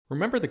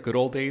Remember the good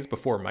old days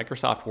before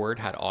Microsoft Word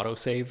had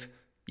autosave?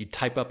 You'd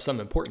type up some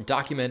important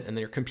document and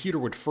then your computer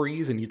would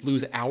freeze and you'd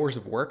lose hours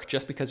of work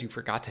just because you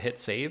forgot to hit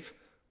save?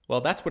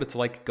 Well, that's what it's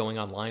like going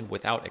online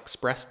without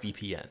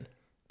ExpressVPN.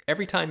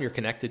 Every time you're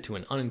connected to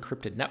an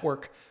unencrypted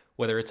network,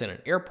 whether it's in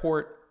an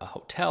airport, a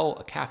hotel,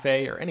 a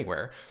cafe, or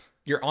anywhere,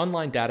 your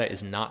online data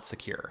is not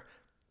secure.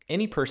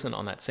 Any person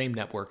on that same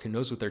network who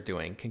knows what they're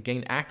doing can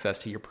gain access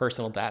to your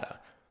personal data.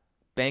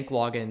 Bank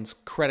logins,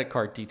 credit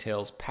card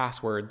details,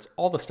 passwords,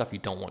 all the stuff you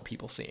don't want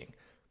people seeing.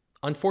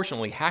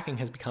 Unfortunately, hacking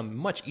has become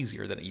much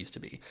easier than it used to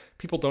be.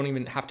 People don't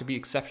even have to be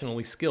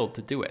exceptionally skilled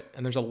to do it,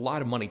 and there's a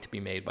lot of money to be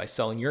made by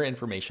selling your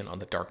information on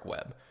the dark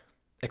web.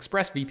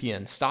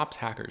 ExpressVPN stops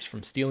hackers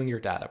from stealing your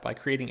data by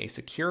creating a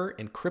secure,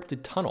 encrypted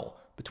tunnel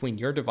between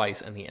your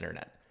device and the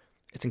internet.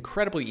 It's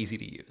incredibly easy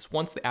to use.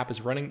 Once the app is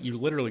running, you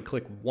literally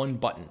click one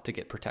button to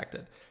get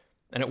protected.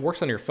 And it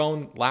works on your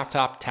phone,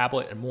 laptop,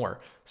 tablet, and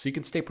more, so you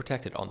can stay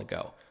protected on the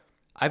go.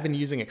 I've been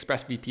using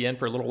ExpressVPN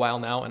for a little while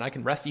now, and I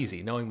can rest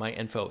easy knowing my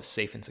info is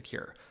safe and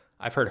secure.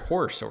 I've heard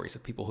horror stories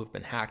of people who've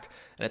been hacked,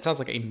 and it sounds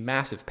like a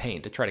massive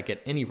pain to try to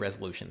get any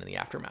resolution in the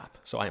aftermath,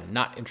 so I am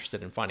not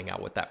interested in finding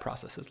out what that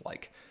process is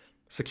like.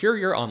 Secure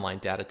your online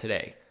data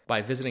today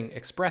by visiting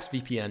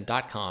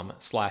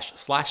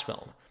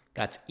expressvpn.com/film.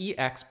 That's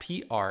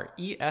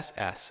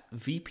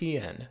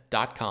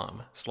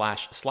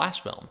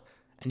expressvpn.com//film.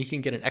 And you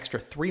can get an extra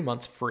 3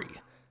 months free.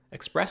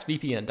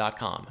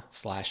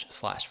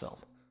 expressvpn.com//film.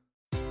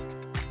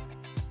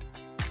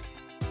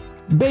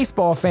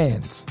 Baseball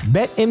fans,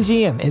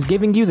 BetMGM is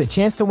giving you the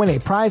chance to win a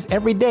prize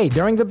every day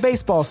during the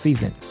baseball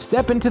season.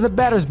 Step into the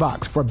batter's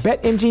box for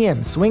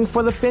BetMGM Swing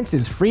for the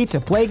Fences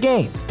free-to-play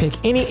game. Pick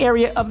any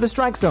area of the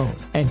strike zone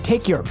and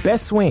take your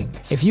best swing.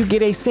 If you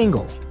get a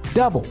single,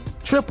 double,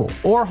 triple,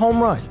 or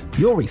home run,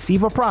 you'll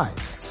receive a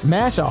prize.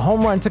 Smash a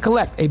home run to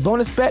collect a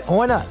bonus bet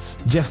on us.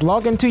 Just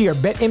log into your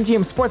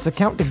BetMGM Sports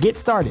account to get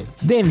started.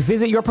 Then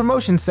visit your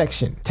promotions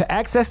section to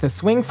access the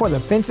Swing for the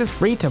Fences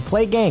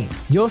free-to-play game.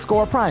 You'll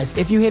score a prize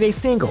if you hit a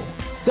single,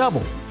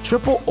 double,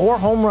 triple, or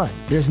home run.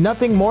 There's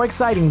nothing more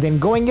exciting than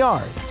going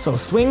yard, so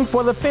swing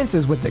for the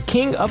fences with the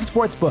king of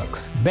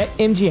sportsbooks.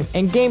 BetMGM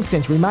and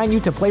GameSense remind you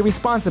to play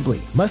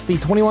responsibly. Must be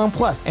 21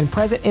 plus and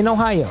present in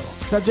Ohio.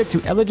 Subject to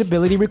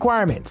eligibility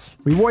requirements.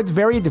 Rewards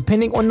vary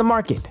depending on the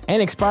market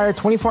and expire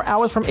 24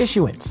 hours from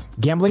issuance.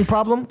 Gambling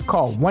problem?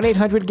 Call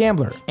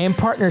 1-800-GAMBLER. In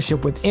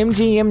partnership with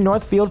MGM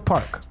Northfield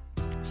Park.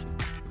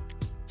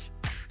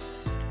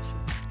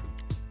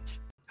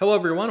 Hello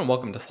everyone and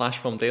welcome to Slash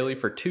Film Daily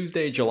for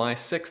Tuesday, July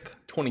 6th,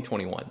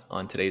 2021.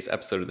 On today's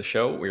episode of the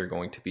show, we are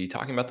going to be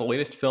talking about the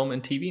latest film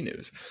and TV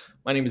news.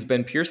 My name is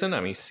Ben Pearson.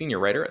 I'm a senior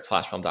writer at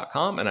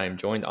slashfilm.com, and I'm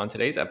joined on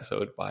today's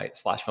episode by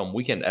Slash Film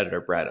Weekend editor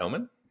Brad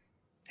Oman.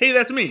 Hey,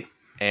 that's me.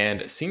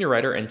 And senior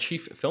writer and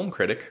chief film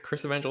critic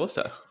Chris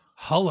Evangelista.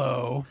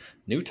 Hello.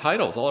 New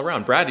titles all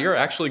around. Brad, you're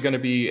actually going to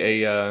be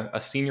a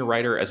senior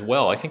writer as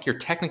well. I think you're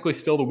technically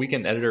still the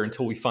weekend editor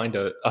until we find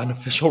an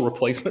official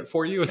replacement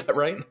for you. Is that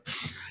right?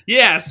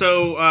 Yeah.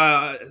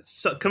 So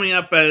coming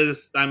up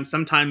as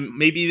sometime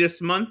maybe this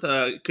month,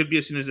 could be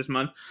as soon as this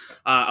month,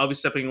 I'll be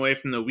stepping away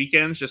from the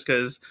weekends just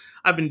because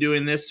I've been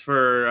doing this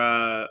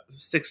for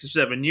 6 or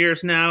 7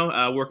 years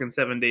now, working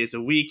 7 days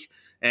a week.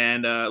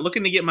 And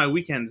looking to get my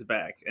weekends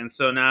back. And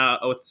so now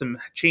with some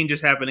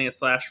changes happening at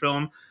Slash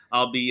Film,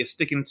 I'll be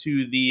sticking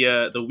to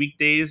the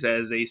weekdays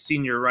as a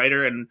senior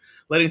writer and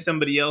letting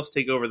somebody else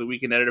take over the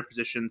weekend editor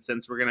position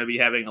since we're going to be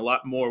having a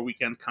lot more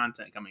weekend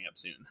content coming up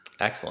soon.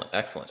 Excellent.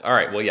 All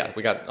right. Well, yeah,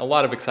 we got a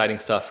lot of exciting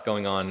stuff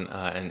going on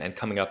and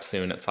coming up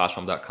soon at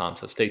slashfilm.com.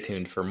 So stay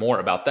tuned for more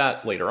about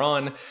that later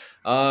on.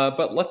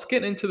 But let's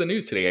get into the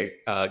news today,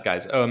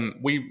 guys.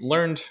 We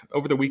learned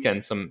over the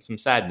weekend some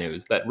sad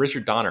news that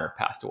Richard Donner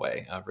passed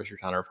away. Richard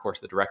Donner, of course,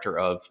 the director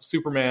of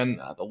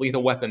Superman, the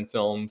Lethal Weapon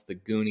films, The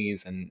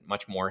Goonies, and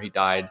much more. He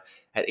died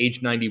at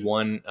age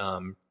 91.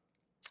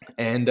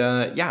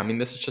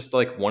 This is just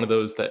like one of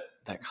those that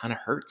kind of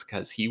hurts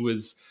because he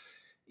was,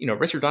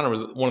 Richard Donner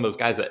was one of those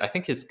guys that I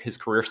think his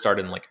career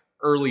started in like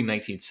early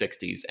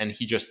 1960s, and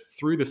he just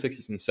through the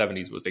 60s and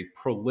 70s was a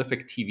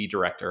prolific TV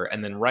director,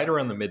 and then right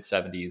around the mid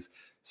 70s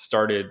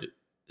started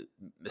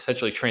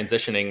essentially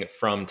transitioning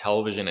from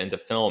television into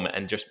film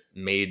and just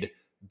made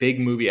big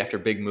movie after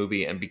big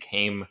movie and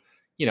became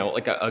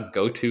like a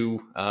go-to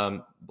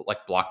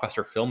like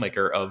blockbuster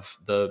filmmaker of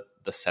the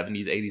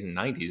 70s, 80s, and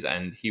 90s.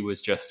 And he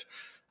was just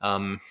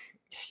one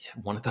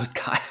of those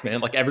guys, man.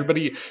 Like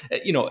everybody,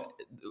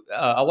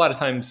 a lot of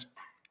times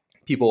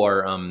people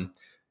are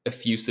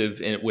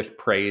effusive with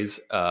praise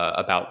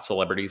about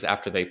celebrities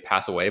after they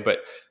pass away, but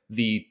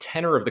the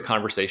tenor of the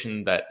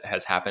conversation that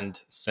has happened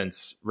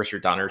since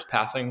Richard Donner's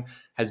passing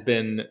has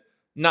been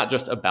not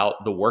just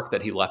about the work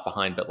that he left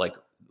behind, but like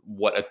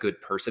what a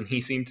good person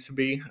he seemed to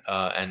be,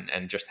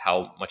 and just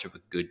how much of a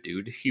good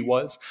dude he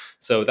was.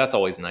 So that's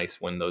always nice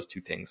when those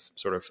two things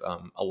sort of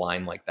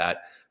align like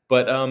that.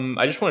 But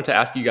I just wanted to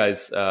ask you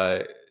guys,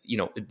 do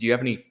you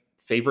have any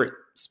favorite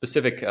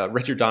specific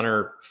Richard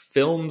Donner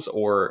films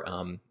or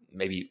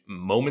maybe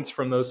moments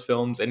from those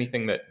films?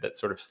 Anything that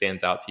sort of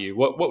stands out to you?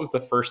 What was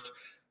the first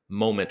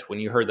moment when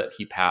you heard that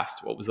he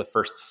passed? What was the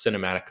first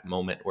cinematic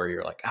moment where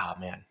you're like, oh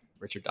man,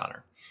 Richard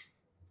Donner?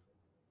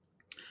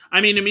 I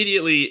mean,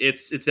 immediately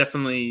it's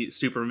definitely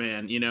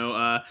Superman.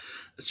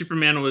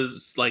 Superman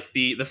was like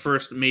the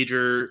first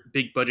major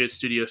big budget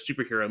studio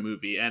superhero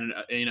movie, and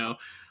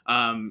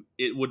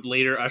it would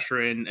later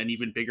usher in an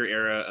even bigger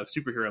era of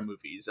superhero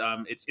movies.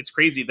 It's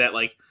crazy that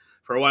like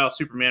for a while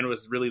Superman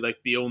was really like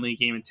the only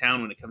game in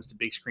town when it comes to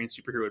big screen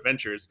superhero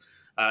adventures,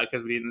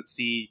 because we didn't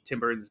see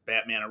Tim Burton's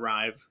Batman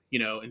arrive,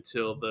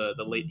 until the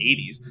late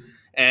 '80s,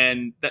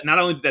 and that not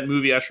only did that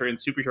movie usher in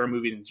superhero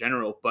movies in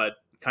general, but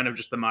kind of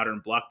just the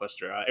modern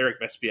blockbuster. Eric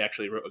Vespi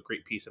actually wrote a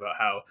great piece about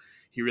how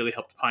he really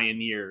helped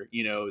pioneer,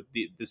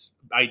 this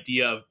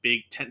idea of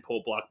big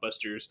tentpole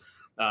blockbusters,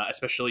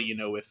 especially,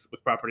 with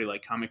property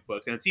like comic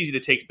books. And it's easy to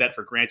take that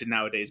for granted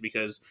nowadays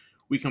because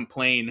we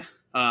complain,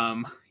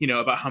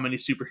 about how many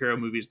superhero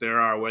movies there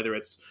are, whether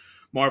it's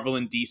Marvel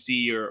and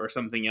DC or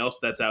something else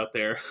that's out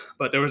there.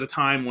 But there was a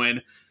time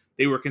when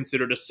they were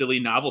considered a silly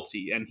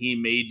novelty, and he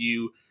made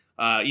you,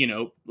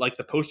 like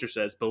the poster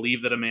says,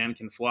 believe that a man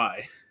can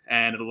fly.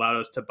 And it allowed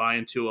us to buy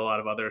into a lot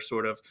of other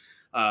sort of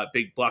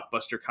big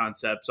blockbuster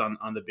concepts on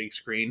the big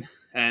screen.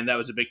 And that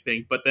was a big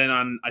thing. But then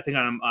on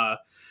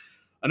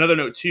another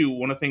note too,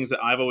 one of the things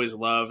that I've always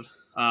loved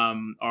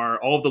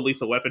are all of the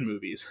Lethal Weapon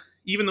movies,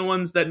 even the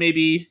ones that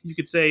maybe you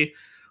could say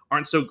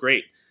aren't so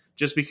great,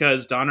 just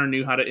because Donner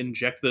knew how to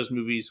inject those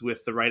movies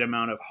with the right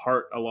amount of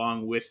heart,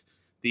 along with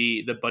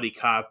the buddy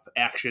cop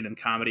action and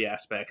comedy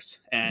aspects,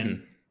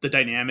 and the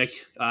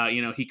dynamic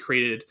he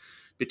created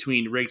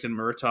between Riggs and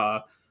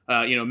Murtaugh.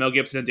 Mel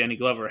Gibson and Danny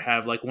Glover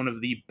have like one of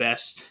the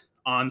best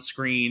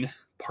on-screen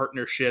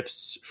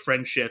partnerships,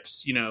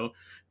 friendships,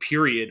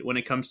 period, when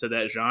it comes to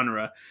that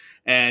genre.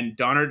 And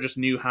Donner just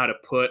knew how to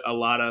put a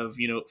lot of,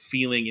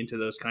 feeling into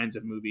those kinds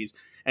of movies.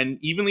 And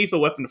even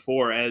Lethal Weapon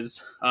 4,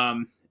 as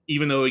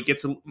even though it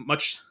gets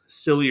much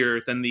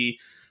sillier than the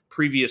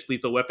previous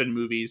Lethal Weapon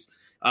movies,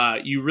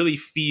 you really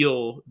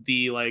feel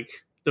the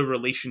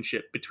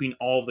relationship between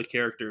all of the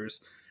characters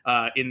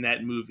in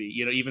that movie.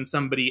 Even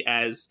somebody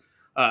as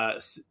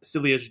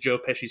silly as Joe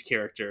Pesci's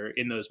character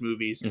in those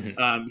movies,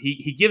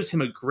 he gives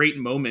him a great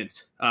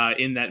moment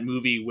in that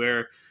movie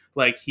where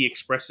like he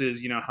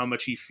expresses how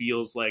much he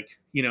feels like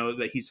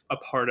that he's a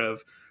part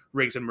of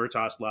Riggs and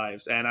Murtaugh's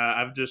lives. And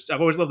I've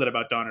always loved that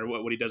about Donner,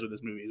 what he does with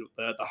his movies,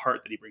 the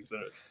heart that he brings in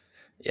it.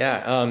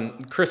 Yeah.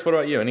 Chris, what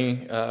about you?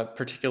 Any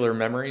particular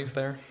memories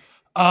there?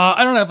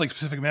 I don't have like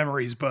specific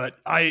memories, but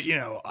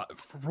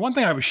for one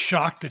thing, I was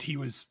shocked that he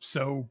was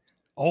so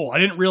old. I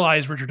didn't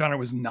realize Richard Donner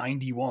was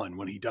 91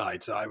 when he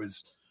died. So I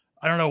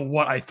don't know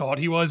what I thought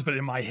he was, but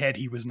in my head,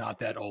 he was not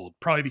that old.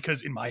 Probably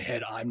because in my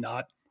head, I'm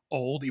not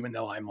old, even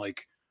though I'm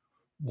like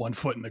 1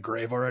 foot in the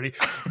grave already.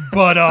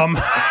 But, I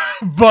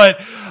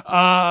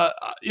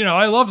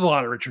loved a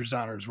lot of Richard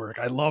Donner's work.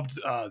 I loved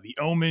The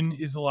Omen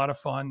is a lot of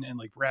fun. And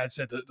like Brad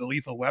said, the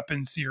Lethal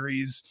Weapon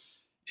series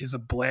is a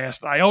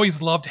blast. I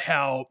always loved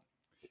how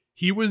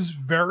he was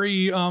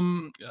very, he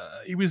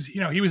was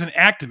an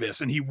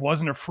activist, and he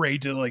wasn't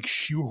afraid to like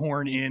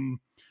shoehorn in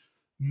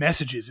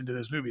messages into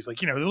those movies. Like,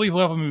 the Lethal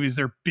Weapon movies,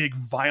 they're big,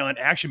 violent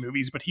action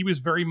movies, but he was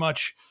very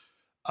much,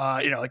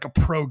 like a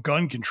pro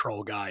gun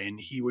control guy, and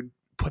he would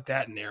put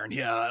that in there. And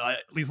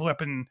Lethal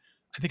Weapon,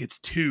 I think it's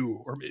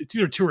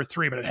either 2 or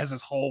 3, but it has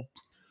this whole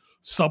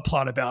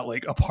subplot about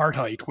like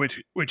apartheid,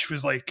 which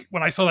was like,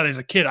 when I saw that as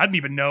a kid, I didn't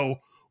even know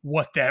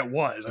what that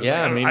was. I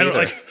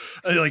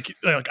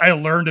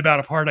learned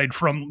about apartheid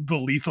from the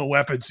Lethal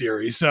Weapon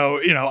series. So,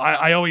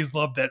 I always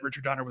loved that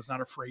Richard Donner was not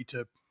afraid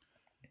to,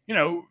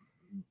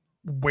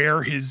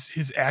 wear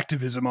his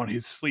activism on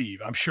his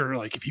sleeve. I'm sure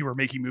like if he were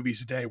making movies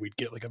today, we'd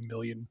get like a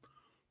million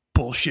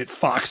bullshit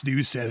Fox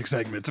News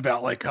segments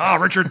about like,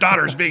 Richard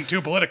Donner's being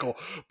too political.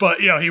 But,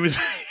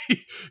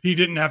 he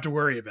didn't have to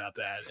worry about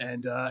that.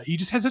 And he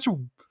just had such a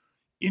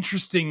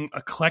interesting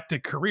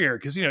eclectic career,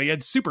 because he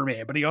had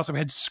Superman, but he also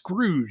had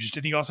Scrooged,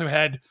 and he also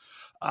had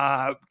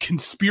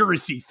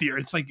conspiracy theory.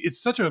 It's like it's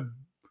such a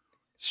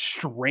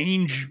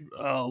strange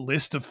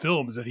list of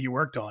films that he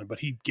worked on, but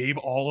he gave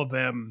all of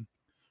them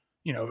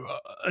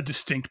a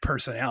distinct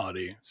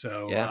personality.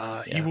 So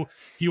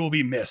he will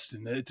be missed,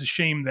 and it's a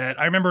shame that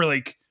I remember,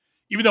 like,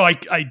 even though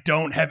I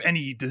don't have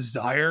any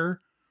desire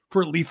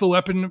for Lethal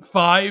Weapon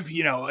 5,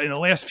 in the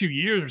last few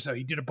years or so,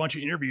 he did a bunch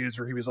of interviews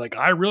where he was like,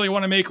 I really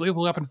want to make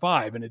Lethal Weapon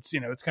 5. And it's,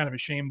 it's kind of a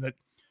shame that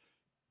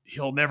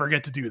he'll never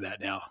get to do that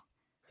now.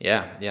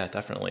 Yeah,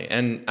 definitely.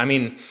 And I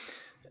mean,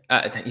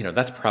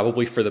 that's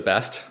probably for the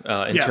best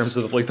in terms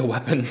of the Lethal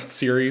Weapon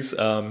series.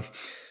 I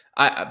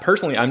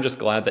personally, I'm just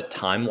glad that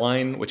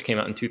Timeline, which came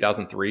out in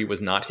 2003,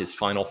 was not his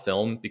final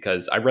film,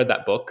 because I read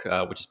that book,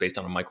 which is based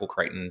on a Michael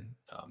Crichton,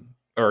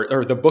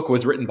 or the book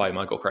was written by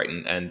Michael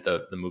Crichton, and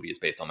the movie is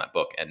based on that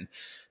book. And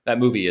that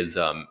movie is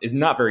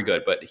not very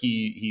good, but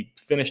he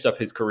finished up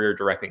his career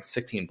directing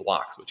 16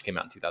 Blocks, which came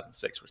out in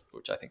 2006,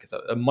 which I think is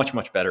a much,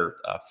 much better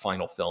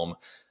final film.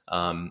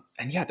 And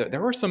yeah,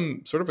 there were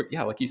some sort of,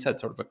 like you said,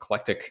 sort of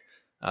eclectic,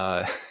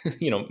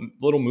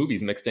 little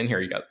movies mixed in here.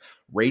 You got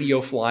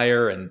Radio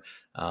Flyer, and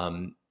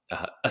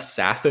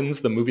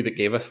Assassins, the movie that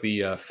gave us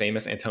the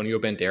famous Antonio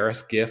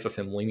Banderas gif of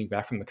him leaning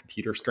back from the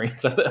computer screen.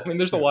 So, I mean,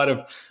 there's a lot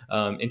of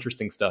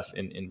interesting stuff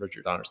in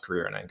Richard Donner's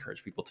career, and I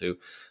encourage people to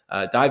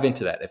dive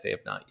into that if they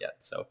have not yet.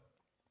 So,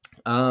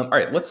 all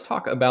right, let's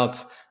talk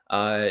about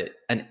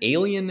an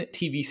Alien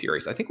TV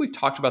series. I think we've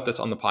talked about this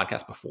on the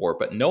podcast before,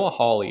 but Noah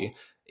Hawley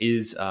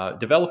is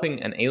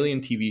developing an Alien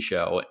TV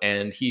show,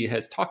 and he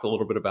has talked a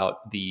little bit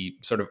about the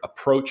sort of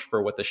approach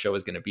for what the show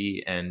is going to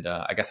be, and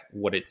I guess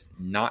what it's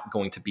not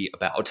going to be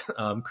about.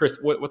 Chris,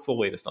 what's the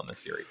latest on this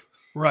series?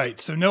 Right.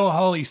 So Noah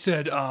Hawley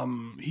said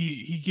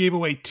he gave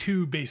away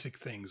two basic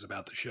things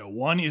about the show.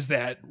 One is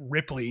that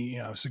Ripley,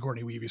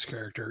 Sigourney Weaver's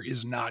character,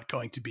 is not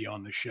going to be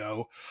on the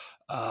show.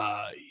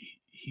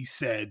 He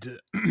said,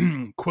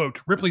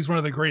 quote, "Ripley's one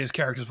of the greatest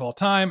characters of all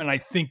time, and I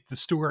think the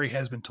story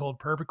has been told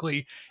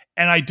perfectly,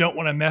 and I don't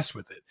want to mess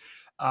with it."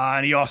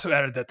 And he also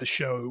added that the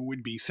show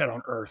would be set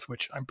on Earth,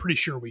 which I'm pretty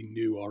sure we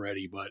knew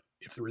already, but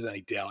if there was any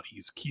doubt,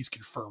 he's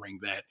confirming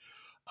that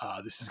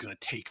this is going to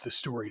take the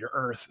story to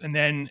Earth. And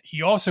then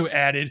he also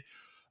added,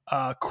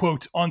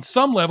 quote, "On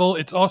some level,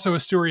 it's also a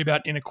story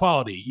about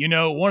inequality.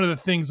 One of the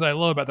things that I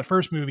love about the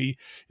first movie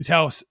is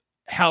how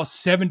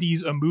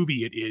 70s a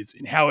movie it is,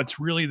 and how it's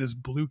really this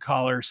blue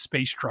collar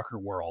space trucker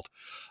world."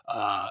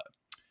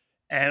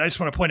 And I just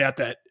want to point out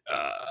that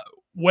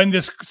when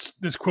this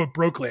quote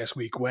broke last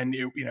week, when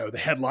the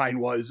headline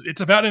was,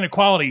 "It's about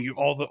inequality,"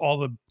 all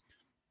the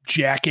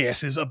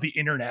jackasses of the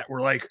internet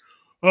were like,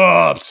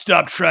 "Oh,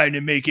 stop trying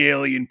to make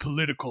Alien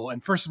political."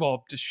 And first of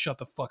all, just shut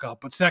the fuck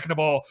up. But second of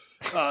all,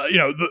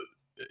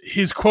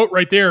 his quote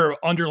right there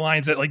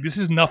underlines that, like, this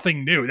is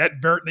nothing new.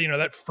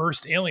 That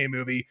first Alien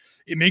movie,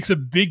 it makes a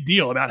big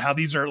deal about how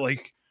these aren't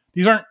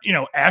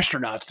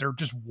astronauts. They're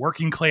just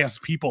working class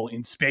people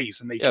in space,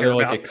 and they're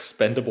like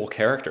expendable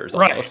characters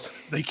almost.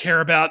 Right. They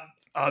care about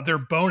their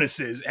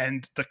bonuses,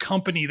 and the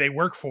company they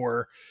work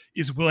for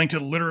is willing to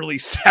literally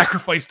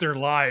sacrifice their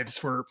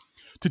lives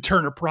to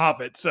turn a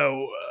profit.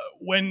 So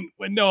when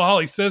Noah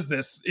Hawley says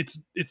this,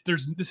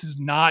 this is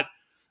not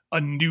a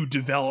new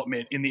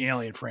development in the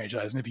Alien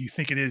franchise. And if you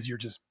think it is, you're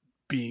just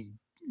being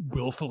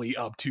willfully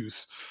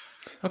obtuse.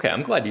 Okay,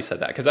 I'm glad you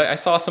said that, because I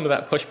saw some of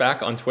that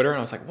pushback on Twitter, and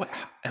I was like, what?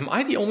 Am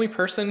I the only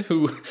person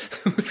who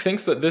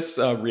thinks that this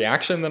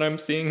reaction that I'm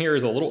seeing here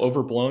is a little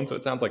overblown? So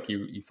it sounds like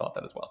you thought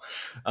that as well.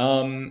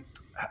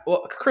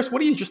 Well, Chris, what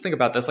do you just think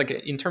about this? Like,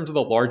 in terms of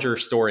the larger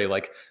story,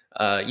 like,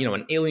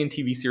 an Alien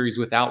TV series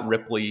without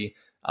Ripley,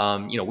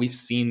 we've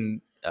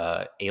seen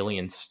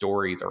Alien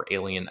stories or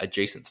Alien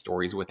adjacent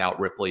stories without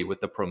Ripley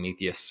with the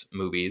Prometheus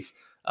movies.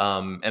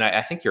 And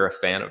I think you're a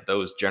fan of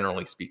those,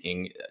 generally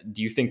speaking.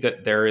 Do you think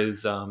that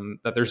there's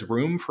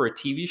room for a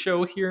TV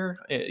show here,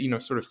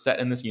 sort of set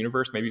in this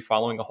universe, maybe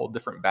following a whole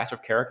different batch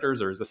of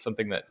characters? Or is this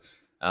something that,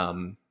 I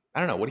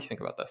don't know. What do you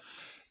think about this?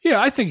 Yeah,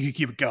 I think you could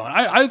keep it going.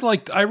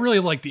 I really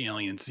like the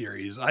Alien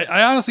series.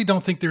 I honestly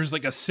don't think there's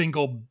like a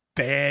single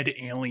bad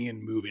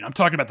Alien movie. I'm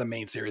talking about the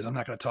main series. I'm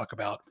not going to talk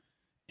about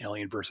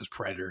Alien versus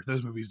Predator.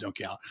 Those movies don't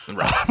count.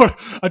 Right. But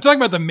I'm talking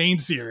about the main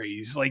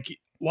series. Like,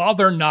 while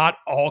they're not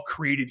all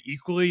created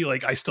equally,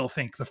 like, I still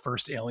think the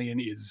first Alien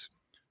is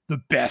the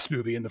best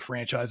movie in the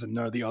franchise, and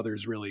none of the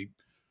others really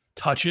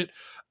touch it.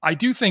 I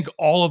do think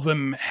all of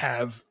them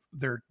have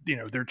their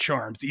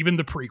charms, even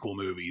the prequel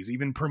movies,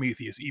 even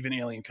Prometheus, even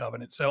Alien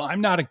Covenant. So I'm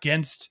not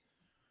against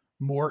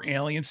more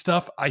Alien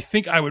stuff. I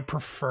think I would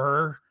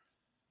prefer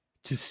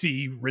to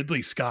see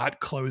Ridley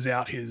Scott close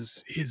out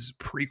his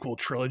prequel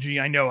trilogy.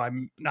 I know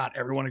not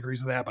everyone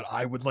agrees with that, but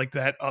I would like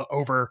that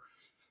over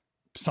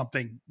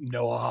something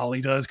Noah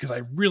Hawley does, because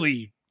I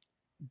really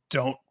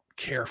don't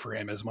care for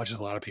him as much as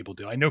a lot of people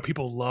do. I know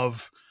people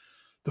love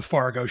the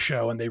Fargo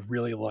show, and they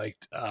really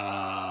liked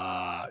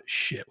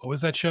what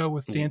was that show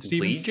with Dan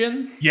Stevens?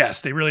 Legion?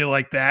 Yes, they really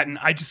liked that, and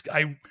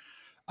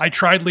I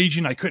tried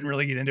Legion, I couldn't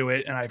really get into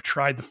it, and I've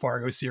tried the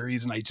Fargo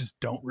series, and I just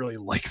don't really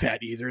like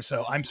that either.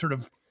 So I'm sort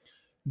of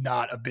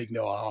not a big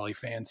Noah Hawley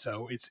fan,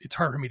 so it's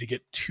hard for me to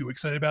get too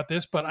excited about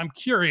this, but I'm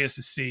curious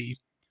to see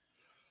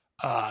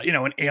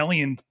an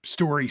alien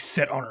story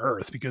set on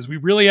Earth, because we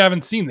really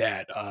haven't seen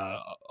that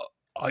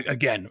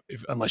again,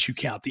 unless you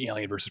count the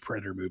Alien versus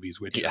Predator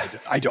movies, which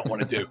I don't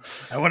want to do.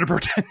 I want to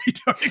pretend they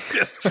don't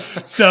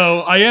exist. So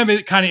I am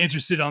kind of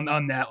interested on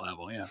that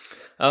level. Yeah.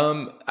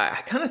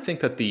 I kind of think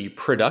that the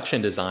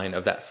production design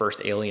of that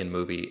first Alien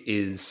movie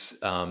is,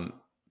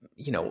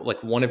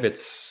 like one of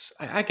its,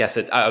 I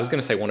was going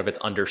to say one of its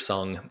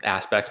undersung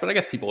aspects, but I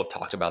guess people have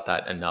talked about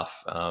that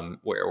enough,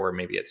 where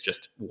maybe it's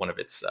just one of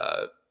its,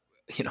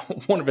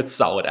 one of its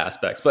solid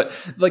aspects. But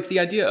like the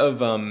idea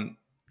of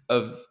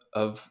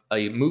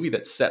a movie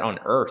that's set on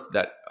Earth,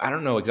 that I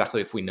don't know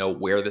exactly if we know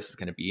where this is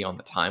going to be on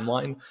the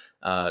timeline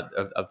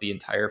of the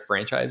entire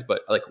franchise,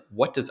 but like,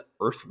 what does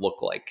Earth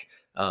look like?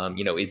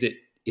 Is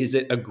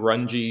it a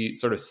grungy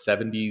sort of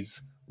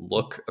 70s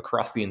look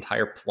across the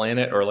entire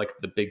planet, or like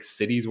the big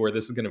cities where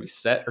this is going to be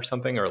set or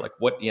something, or like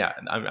what? Yeah,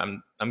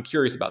 I'm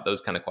curious about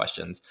those kind of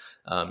questions.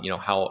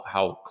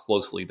 How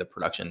closely the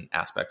production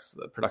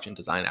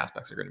design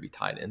aspects are going to be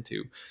tied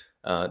into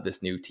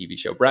this new TV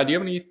show. Brad, do you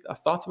have any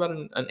thoughts about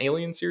an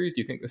Alien series?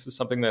 Do you think this is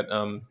something that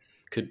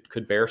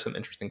could bear some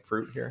interesting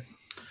fruit here?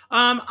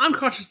 I'm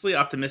cautiously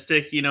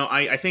optimistic.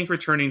 I think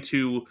returning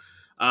to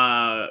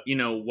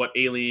what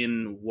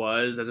Alien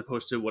was as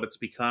opposed to what it's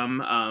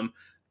become.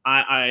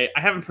 I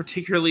haven't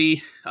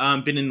particularly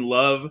been in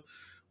love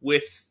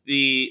with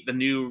the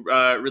new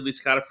Ridley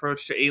Scott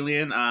approach to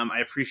Alien. I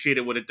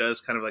appreciated what it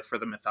does kind of like for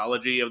the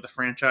mythology of the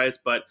franchise,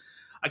 but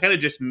I kind of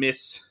just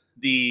miss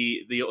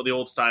the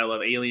old style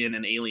of Alien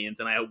and Aliens,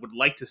 and I would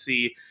like to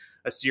see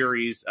a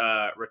series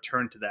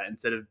return to that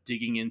instead of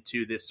digging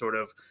into this sort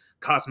of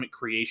cosmic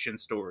creation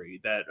story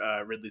that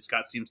Ridley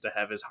Scott seems to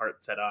have his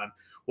heart set on,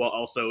 while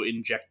also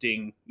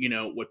injecting,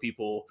 what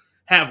people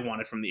have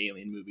wanted from the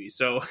Alien movie.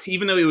 So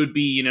even though it would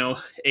be,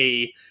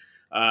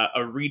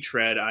 a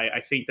retread, I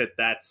think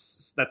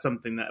that's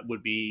something that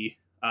would be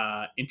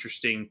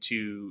interesting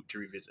to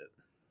revisit.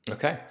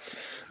 Okay.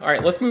 All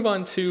right, let's move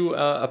on to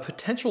a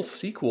potential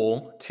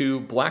sequel to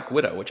Black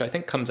Widow, which I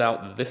think comes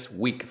out this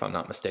week, if I'm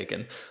not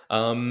mistaken.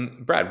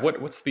 Brad,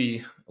 what's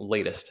the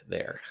latest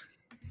there?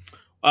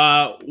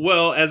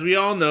 Well, as we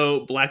all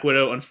know, Black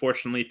Widow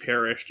unfortunately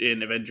perished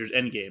in Avengers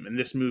Endgame, and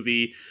this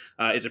movie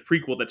is a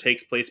prequel that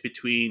takes place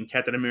between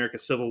Captain America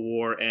Civil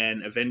War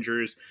and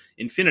Avengers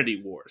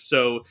Infinity War.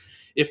 So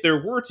if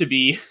there were to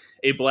be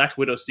a Black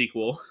Widow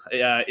sequel,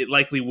 it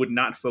likely would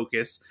not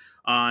focus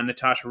on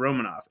Natasha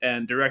Romanoff,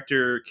 and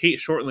director Kate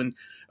Shortland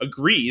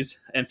agrees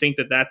and think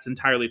that that's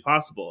entirely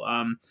possible.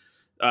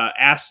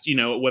 Asked,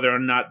 whether or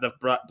not the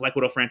Black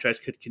Widow franchise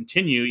could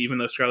continue, even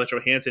though Scarlett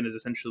Johansson is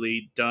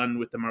essentially done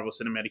with the Marvel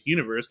Cinematic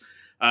Universe,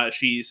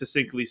 she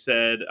succinctly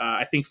said,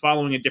 I think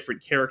following a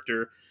different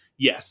character,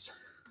 yes.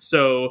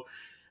 So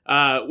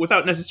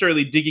without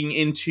necessarily digging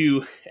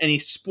into any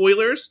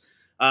spoilers,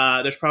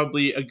 there's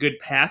probably a good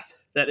path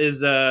that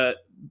is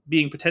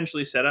being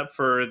potentially set up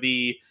for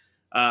the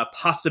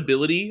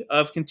possibility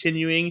of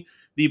continuing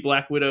the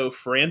Black Widow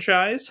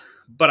franchise.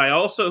 But I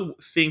also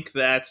think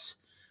that's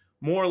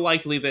more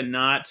likely than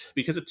not,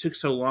 because it took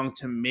so long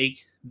to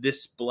make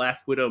this Black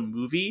Widow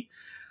movie,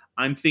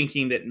 I'm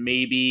thinking that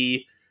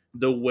maybe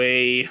the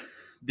way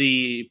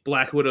the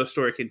Black Widow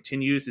story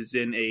continues is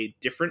in a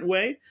different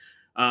way.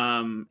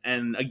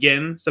 And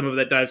again, some of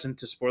that dives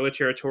into spoiler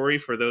territory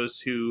for those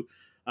who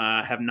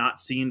have not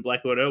seen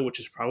Black Widow, which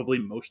is probably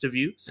most of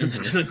you, since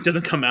it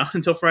doesn't come out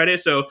until Friday.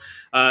 So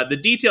the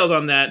details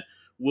on that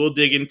we'll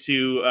dig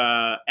into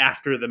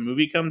after the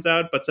movie comes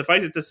out. But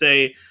suffice it to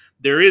say,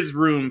 there is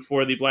room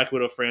for the Black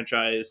Widow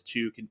franchise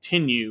to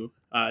continue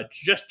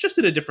just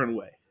in a different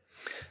way.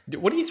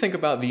 What do you think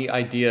about the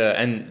idea,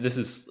 and this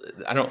is,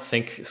 I don't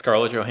think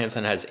Scarlett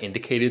Johansson has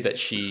indicated that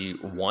she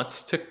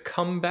wants to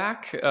come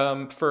back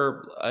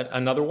for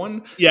another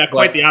one. Yeah,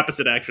 quite the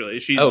opposite, actually.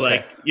 She's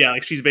okay.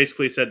 She's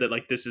basically said that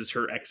this is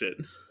her exit.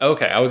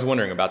 Okay, I was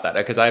wondering about that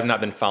because I have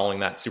not been following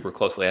that super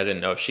closely. I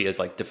didn't know if she has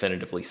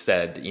definitively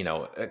said,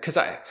 because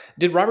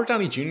did Robert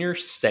Downey Jr.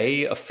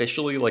 say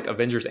officially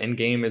Avengers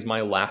Endgame is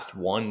my last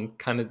one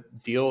kind of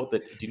deal?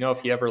 Do you know if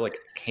he ever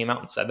came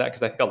out and said that?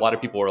 Because I think a lot of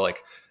people were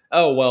like,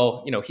 oh,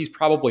 well, he's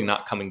probably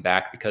not coming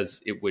back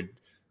because it would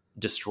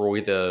destroy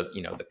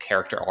the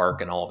character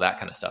arc and all of that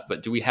kind of stuff.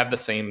 But do we have the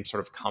same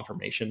sort of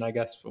confirmation, I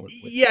guess?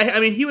 Yeah, I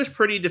mean, he was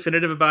pretty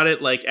definitive about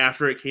it,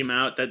 after it came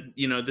out that,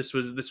 this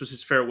was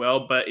his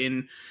farewell. But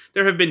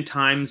there have been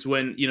times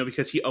when,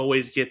 because he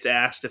always gets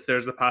asked if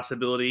there's the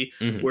possibility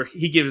where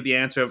he gives the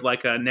answer of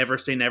a never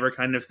say never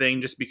kind of thing,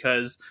 just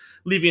because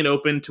leaving it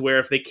open to where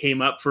if they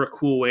came up for a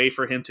cool way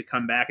for him to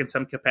come back in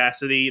some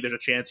capacity, there's a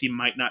chance he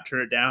might not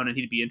turn it down and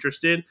he'd be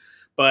interested.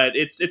 But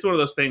it's one of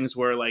those things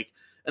where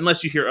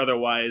unless you hear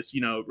otherwise,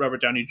 Robert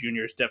Downey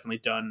Jr. is definitely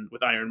done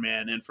with Iron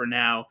Man. And for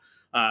now,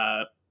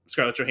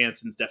 Scarlett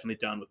Johansson's definitely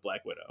done with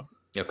Black Widow.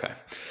 Okay.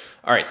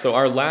 All right. So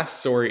our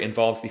last story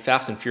involves the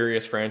Fast and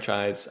Furious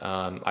franchise.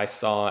 I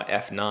saw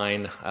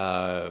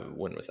F9.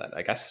 When was that?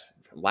 I guess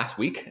last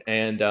week.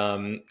 And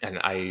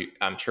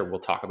I'm sure we'll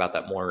talk about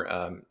that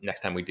more next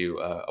time we do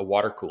a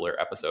water cooler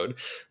episode.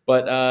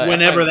 But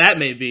whenever that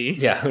may be.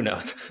 Yeah, who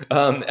knows?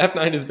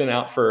 F9 has been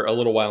out for a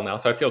little while now,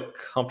 so I feel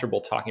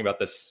comfortable talking about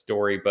this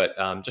story. But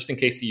just in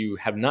case you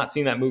have not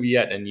seen that movie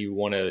yet and you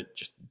want to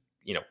just,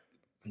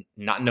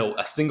 not know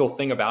a single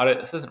thing about it,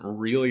 this isn't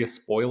really a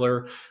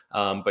spoiler.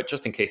 But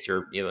just in case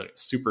you're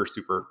super,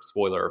 super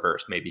spoiler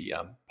averse, maybe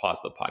pause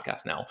the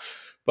podcast now.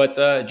 But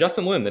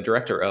Justin Lin, the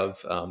director of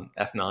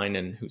F9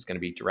 and who's going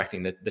to be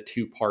directing the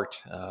two-part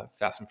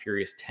Fast and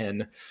Furious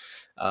 10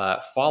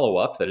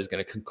 follow-up that is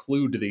going to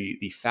conclude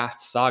the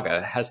Fast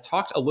saga, has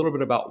talked a little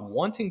bit about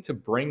wanting to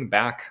bring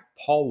back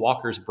Paul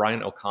Walker's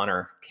Brian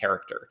O'Connor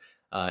character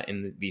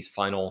in these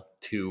final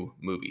two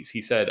movies.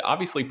 He said,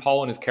 obviously,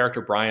 Paul and his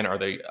character Brian are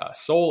the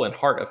soul and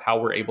heart of how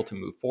we're able to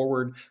move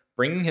forward.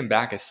 Bringing him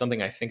back is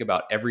something I think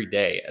about every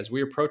day. As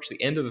we approach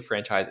the end of the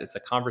franchise, it's a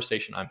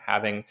conversation I'm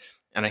having,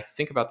 and I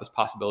think about this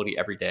possibility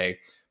every day.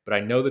 But I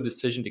know the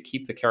decision to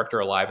keep the character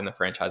alive in the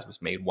franchise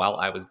was made while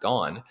I was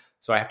gone,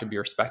 so I have to be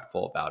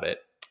respectful about it.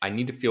 I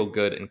need to feel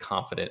good and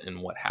confident in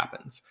what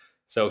happens.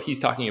 So he's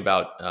talking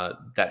about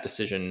that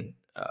decision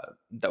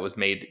that was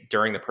made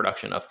during the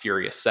production of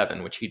Furious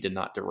 7, which he did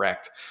not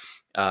direct.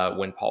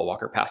 When Paul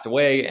Walker passed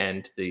away,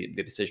 and the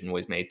decision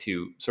was made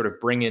to sort of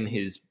bring in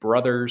his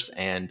brothers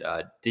and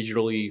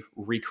digitally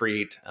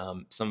recreate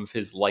some of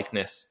his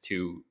likeness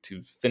to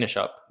finish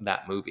up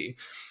that movie.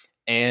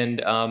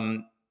 And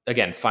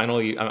again,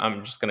 finally,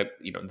 I'm just going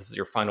to, this is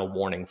your final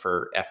warning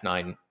for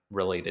F9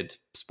 related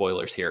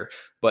spoilers here,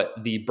 but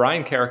the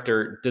Brian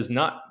character does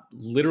not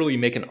literally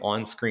make an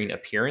on-screen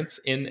appearance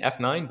in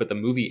F9, but the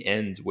movie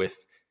ends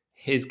with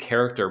his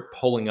character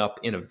pulling up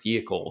in a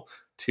vehicle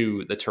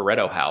to the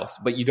Toretto house,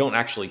 but you don't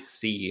actually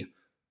see,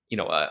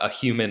 a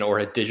human or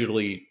a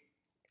digitally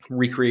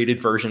recreated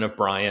version of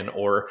Brian,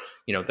 or,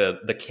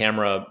 the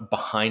camera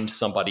behind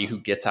somebody who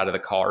gets out of the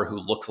car who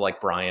looks like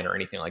Brian or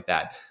anything like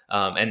that.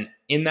 And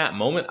in that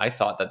moment, I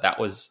thought that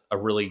was a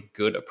really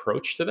good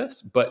approach to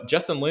this. But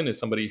Justin Lin is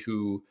somebody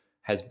who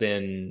has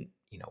been,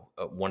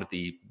 one of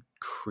the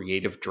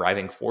creative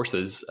driving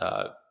forces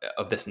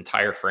of this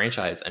entire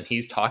franchise. And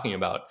he's talking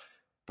about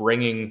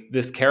bringing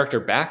this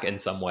character back in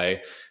some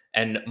way.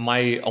 And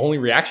my only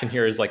reaction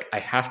here is like, I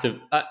have to,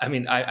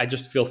 I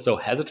just feel so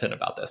hesitant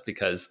about this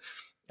because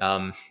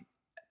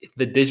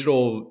the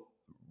digital,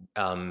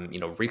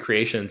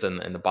 recreations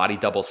and the body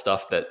double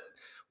stuff that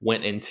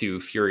went into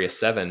Furious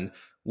 7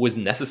 was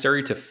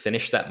necessary to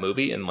finish that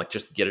movie and like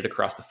just get it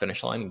across the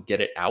finish line and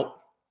get it out.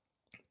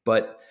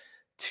 But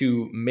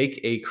to make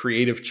a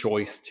creative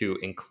choice to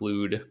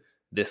include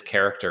this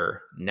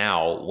character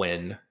now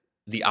when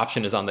the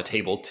option is on the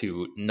table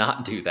to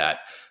not do that,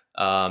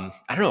 I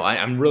don't know.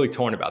 I'm really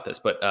torn about this,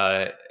 but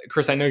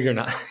Chris, I know you're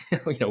not.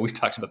 We've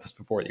talked about this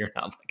before. You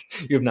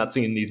have not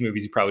seen these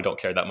movies. You probably don't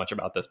care that much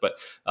about this. But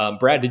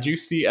Brad, did you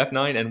see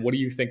F9? And what do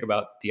you think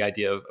about the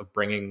idea of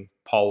bringing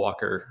Paul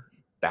Walker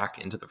back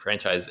into the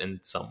franchise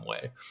in some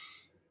way?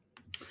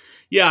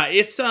 Yeah,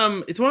 it's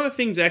one of the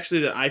things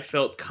actually that I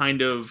felt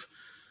kind of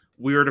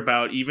weird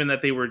about, even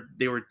that they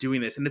were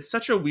doing this, and it's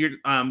such a weird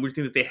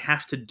thing that they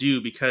have to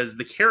do because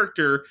the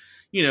character,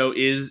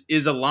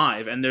 is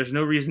alive, and there's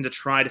no reason to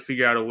try to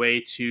figure out a way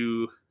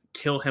to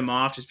kill him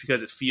off just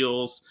because it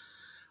feels,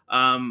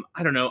 I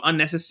don't know,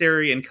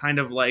 unnecessary and kind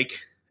of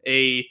like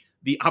the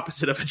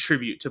opposite of a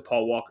tribute to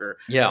Paul Walker.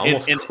 Yeah,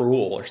 almost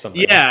cruel or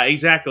something. Yeah,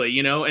 exactly.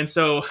 And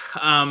so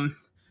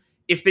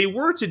if they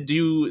were to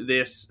do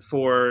this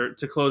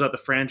to close out the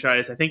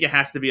franchise, I think it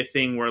has to be a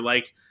thing where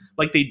like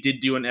they did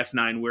do in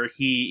F9, where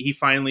he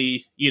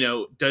finally,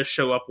 does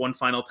show up one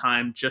final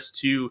time just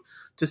to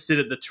sit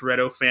at the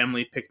Toretto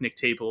family picnic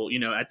table,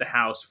 at the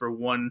house for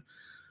one,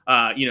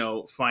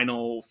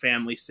 final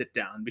family sit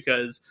down.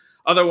 Because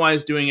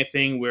otherwise doing a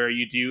thing where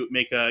you do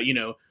make a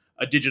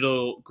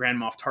digital Grand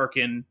Moff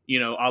Tarkin,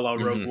 a la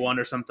Rogue One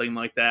or something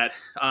like that,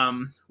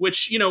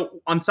 which,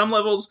 on some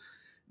levels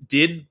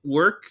did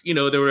work.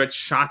 There were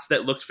shots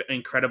that looked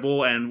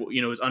incredible and,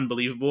 was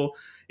unbelievable.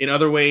 In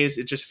other ways,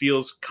 it just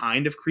feels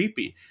kind of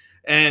creepy.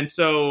 And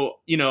so,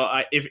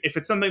 if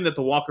it's something that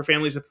the Walker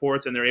family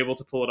supports and they're able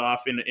to pull it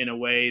off in a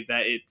way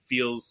that it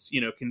feels,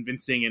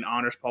 convincing and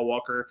honors Paul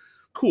Walker,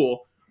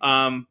 cool.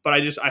 But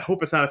I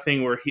hope it's not a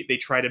thing where they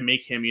try to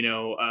make him,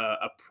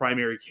 a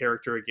primary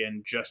character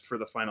again, just for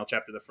the final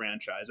chapter of the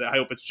franchise. I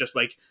hope it's just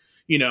like,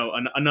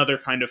 another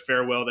kind of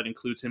farewell that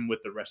includes him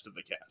with the rest of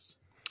the cast.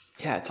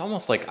 Yeah, it's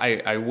almost like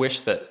I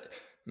wish that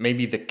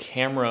maybe the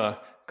camera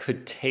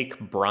could take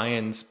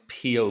Brian's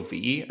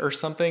POV or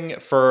something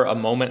for a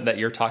moment that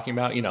you're talking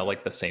about,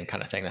 like the same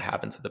kind of thing that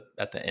happens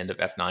at the end of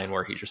F9,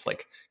 where he just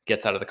like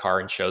gets out of the car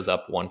and shows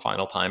up one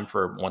final time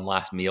for one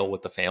last meal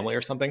with the family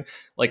or something,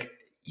 like,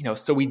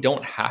 so we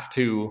don't have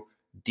to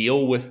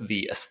deal with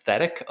the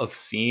aesthetic of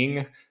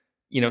seeing,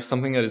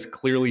 something that is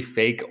clearly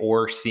fake,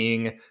 or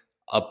seeing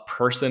a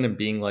person and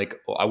being like,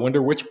 oh, I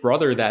wonder which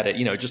brother that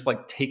is, just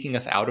like taking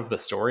us out of the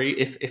story.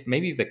 If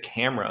maybe the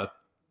camera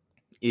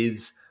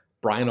is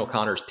Brian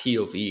O'Connor's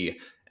POV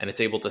and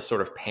it's able to sort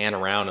of pan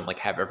around and like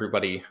have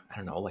everybody, I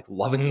don't know, like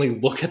lovingly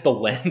look at the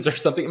lens or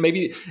something,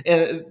 maybe,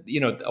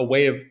 a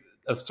way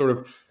of sort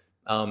of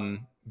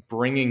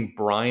bringing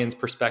Brian's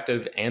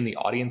perspective and the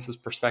audience's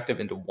perspective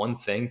into one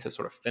thing to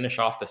sort of finish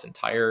off this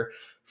entire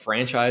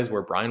franchise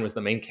where Brian was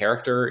the main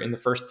character in the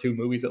first two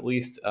movies, at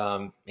least.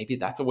 Maybe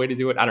that's a way to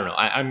do it. I don't know.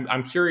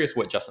 I'm curious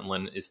what Justin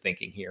Lin is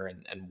thinking here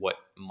and what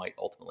might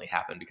ultimately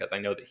happen, because I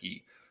know that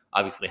he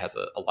obviously has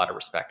a lot of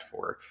respect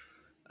for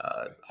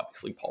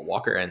obviously Paul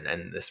Walker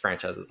and this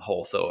franchise as a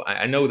whole. So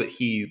I know that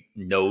he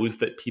knows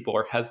that people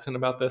are hesitant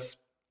about this.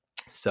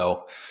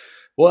 So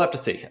we'll have to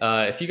see.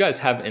 If you guys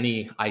have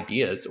any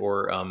ideas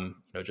or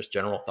just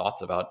general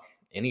thoughts about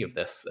any of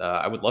this,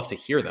 I would love to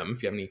hear them.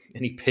 If you have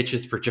any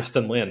pitches for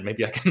Justin Lin,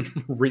 maybe I can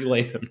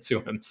relay them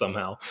to him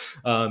somehow.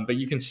 But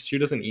you can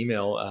shoot us an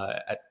email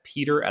at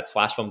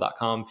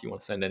peter@slashfilm.com if you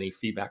want to send any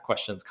feedback,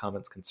 questions,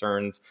 comments,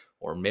 concerns,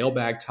 or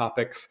mailbag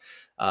topics.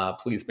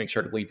 please make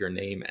sure to leave your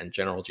name and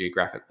general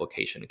geographic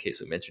location in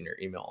case we mention your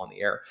email on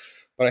the air.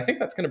 But I think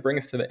that's going to bring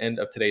us to the end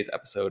of today's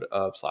episode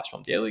of Slash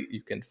Film Daily.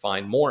 You can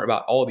find more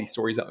about all of these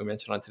stories that we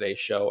mentioned on today's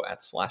show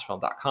at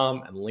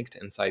slashfilm.com and linked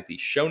inside the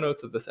show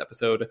notes of this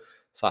episode.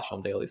 Slash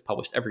Film Daily is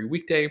published every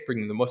weekday,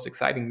 bringing the most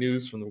exciting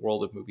news from the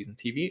world of movies and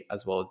TV,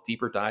 as well as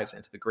deeper dives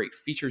into the great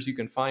features you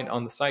can find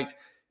on the site.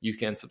 You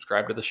can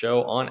subscribe to the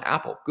show on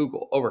Apple,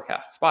 Google,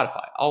 Overcast,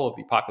 Spotify, all of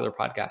the popular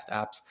podcast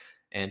apps.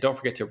 And don't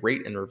forget to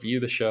rate and review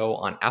the show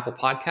on Apple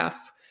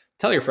Podcasts.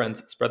 Tell your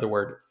friends, spread the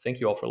word. Thank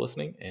you all for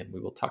listening, and we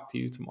will talk to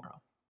you tomorrow.